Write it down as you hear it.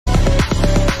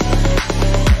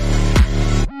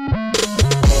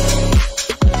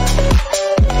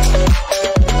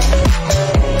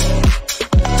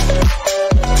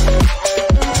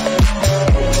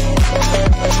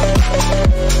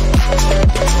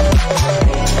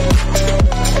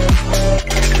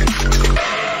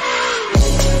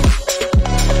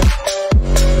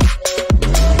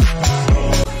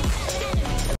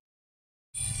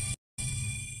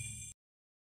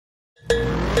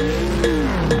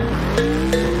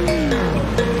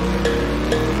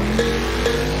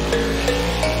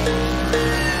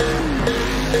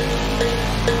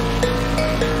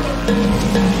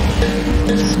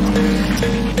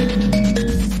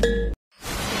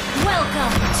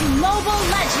to Mobile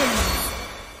Legends!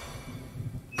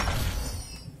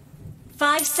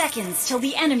 5 seconds till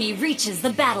the enemy reaches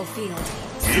the battlefield.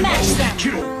 Smash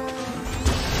them!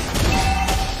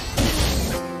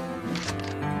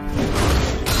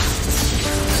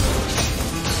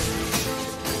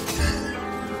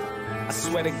 I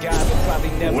swear to God, they'll probably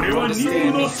never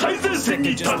understand me. Sick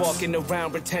of just walking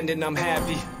around pretending I'm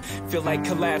happy. Feel like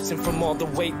collapsing from all the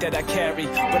weight that I carry,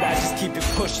 but I just keep it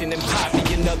pushing and pop me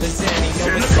another Zanny.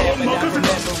 No exam, and I remember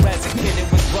as a kid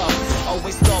it was rough.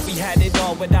 Always thought we had it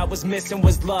all, what I was missing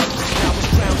was love. And I was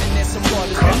drowning in some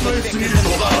waters that were thicker than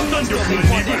blood. Still they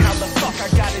wonder how the fuck I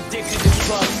got addicted to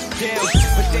drugs. Damn,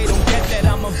 but they don't get that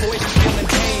I'm avoiding feeling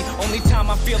pain. Only time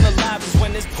I feel alive is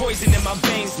when there's poison in my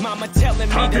veins. Mama telling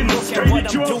me to look at what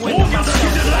I'm doing to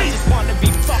myself. I just wanna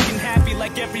be fucking happy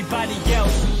like everybody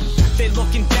else. They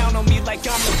looking down on me like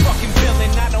I'm the fucking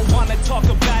villain. I don't wanna talk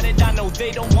about it, I know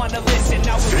they don't wanna listen.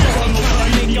 I was only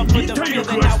trying to make up for the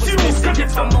feeling I was missing.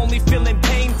 If I'm only feeling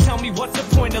pain, tell me what's the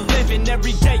point of living.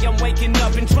 Every day I'm waking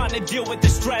up and trying to deal with the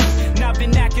stress. And I've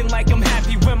been acting like I'm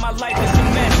happy when my life is a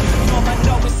mess. All I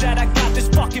know is that I got this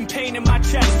fucking pain in my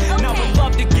chest. And I would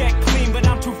love to get clean, but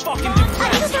I'm too fucking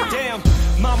depressed. Damn,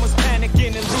 mom was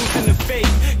panicking and losing the faith.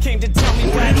 Came to tell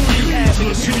me that we have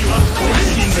it.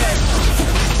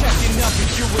 Checking up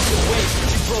if you was awake.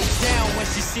 She broke down when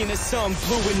she seen her son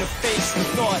blue in the face and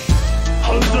thought,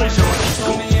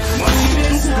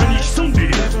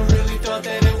 never really thought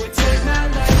that it would take my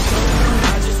life. So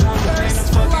I just want to paint a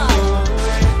fucking world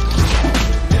away.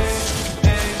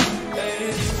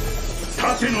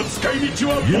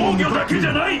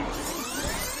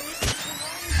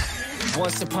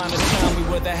 Once upon a time we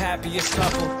were the happiest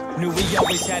couple. Knew we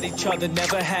always had each other,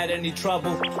 never had any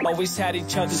trouble. Always had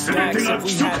each other's backs if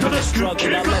we had any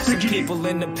struggle. I left some people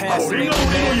in the past to make me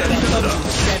mad that I love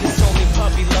you. Said it's only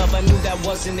puppy love, I knew that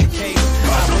wasn't the case.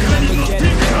 I remember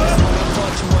getting nervous when I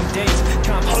caught you on dates.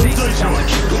 Conversations about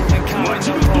the future and comment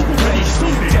on wrong place.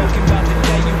 Talking about the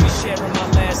day you were sharing my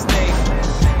last name.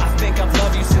 I think I've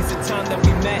loved you since the time that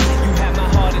we met. You had my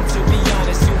heart and to be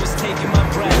honest, you was taking my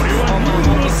breath. All my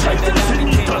homies said that I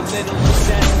became a little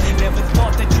obsessed. Never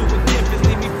thought that you would give and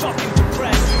leave me fucking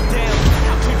depressed. Damn,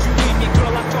 how could you leave me, girl?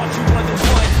 I thought you were the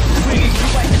one. Treated you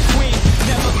like a queen,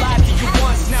 never lied to you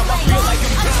once. Now I feel like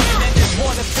I'm drowning and there's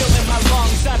water filling my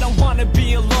lungs. I don't wanna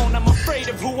be alone, I'm afraid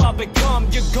of who I'll become.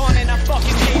 You're gone and I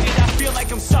fucking hate it, I feel like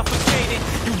I'm suffocating.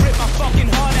 You ripped my fucking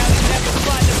heart out and never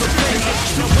tried to replace it.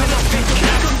 Now when I think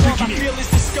about you, all I feel is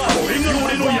disgust. You are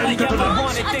all I ever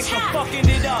wanted, think I'm fucking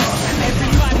it up.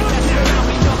 Everybody that's around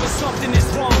me know that something is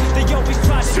wrong. They always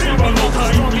try to tell me all the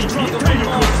strongest drug of them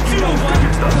all. You know what?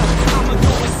 I'ma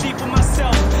go and see for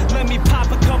myself. Let me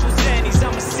pop a couple Xannies,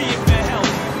 I'ma see if it helps.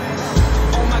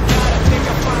 Oh my God, I think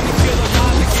I finally feel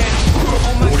alive again.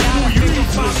 Oh my God, I think I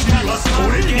finally got my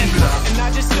smile again. And I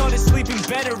just started sleeping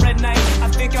better at night. I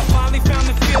think I finally found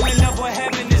the feeling of what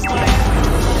heaven is like.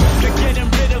 They're getting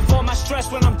rid of all my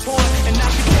stress when I'm torn. And I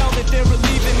can tell that they're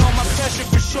relieving all my pressure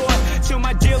for sure. Till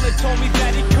my dealer told me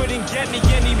that he couldn't get me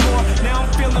anymore. Now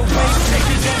I'm feeling way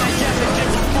sicker than I ever did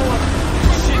before.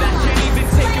 Shit, I can't even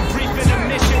take a brief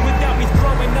intermission without me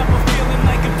throwing up. I'm feeling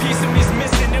like a piece of me's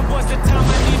missing. It was the time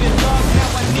I needed love,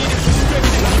 now I need a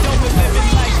prescription. I'm done with living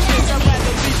like this, I'd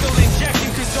rather lethal injection.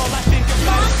 Cause all I think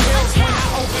about is pills when I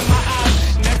open my eyes.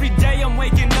 And every day I'm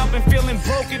waking up and feeling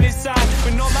broken inside.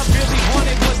 When all I really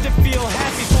wanted was to feel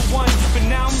happy for once. But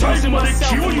now I'm losing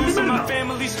myself and losing my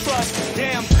family's trust.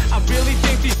 Damn, I really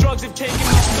think these drugs have taken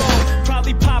my soul.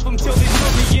 Probably pop them till they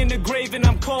put me in the grave and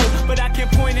I'm cold. But I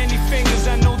can't point any fingers,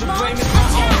 I know the blame is my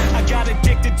own. I got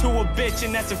addicted to a bitch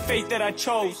and that's a fate that I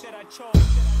chose.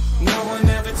 No one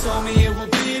ever told me it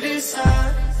would be this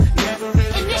hard. Never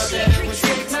really thought that it would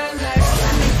take my life.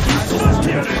 I just want to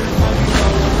be a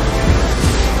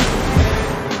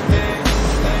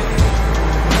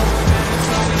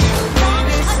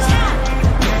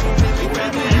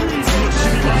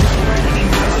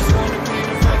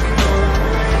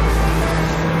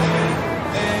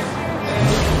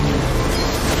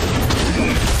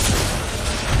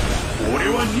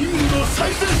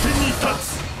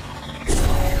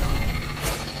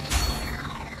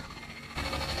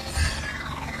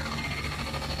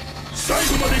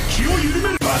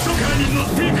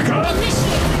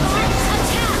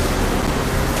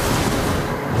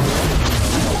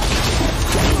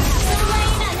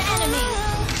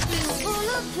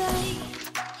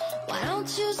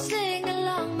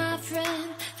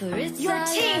Your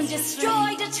team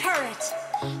destroyed a turret.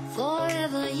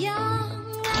 Forever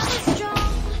young, ever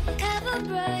strong, ever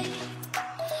brave.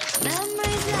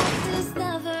 Memories like this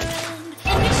never end.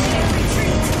 Initiate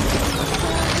retreat.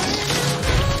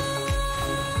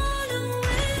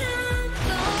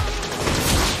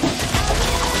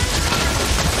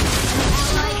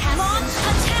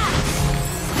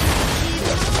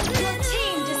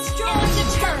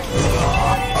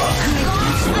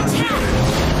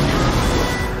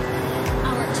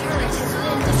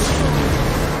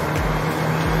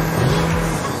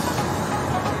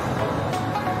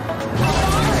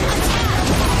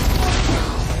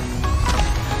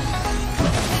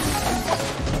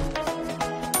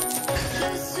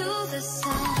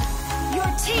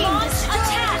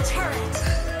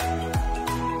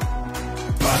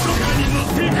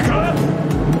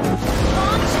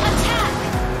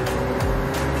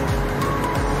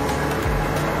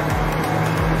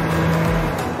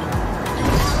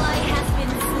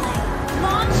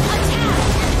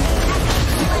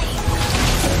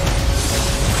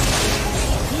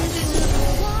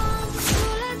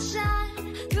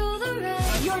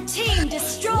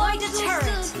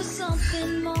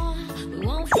 more. We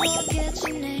won't forget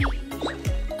your name.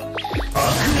 悪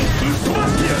をぶっ飛ば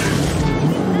してやる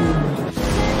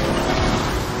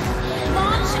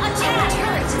Launch attack!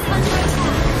 Turret is under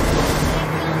attack.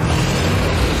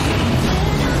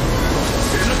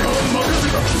 背中を任せ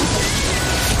た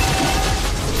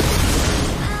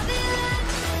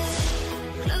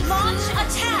Launch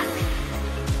attack!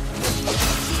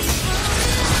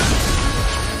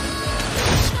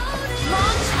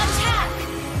 Launch attack!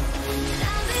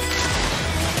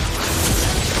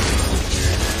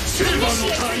 セーバーの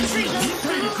隊員に忍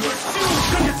耐力は必要不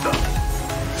可欠だ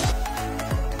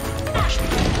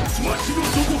街のど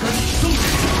こかに潜んでい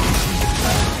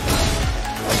る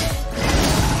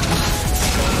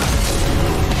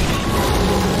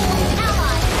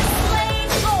Ally has slain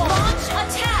all. Launch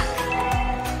attack!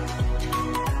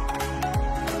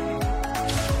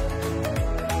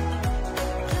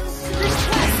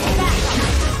 Request backup.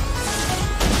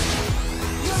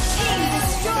 Your team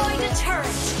destroyed a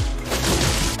turret.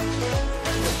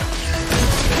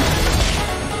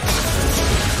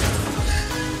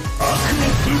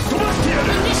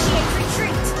 Initiate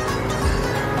retreat.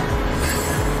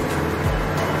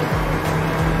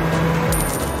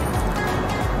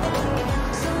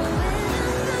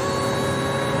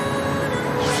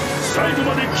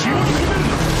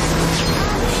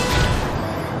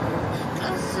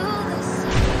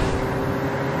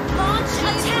 Launch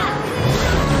attack.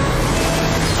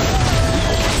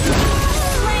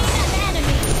 Slain an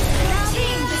enemy. Your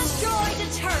team destroyed a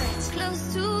turret. Close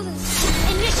to the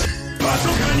Initiate. 場所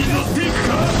からに乗っていく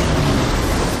か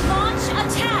Launch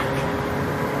attack.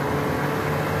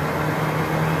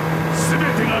 全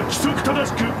てが規則正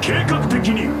しく計画的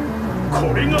に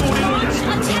これが俺のやり Launch 方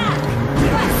だ attack.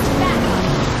 Request backup.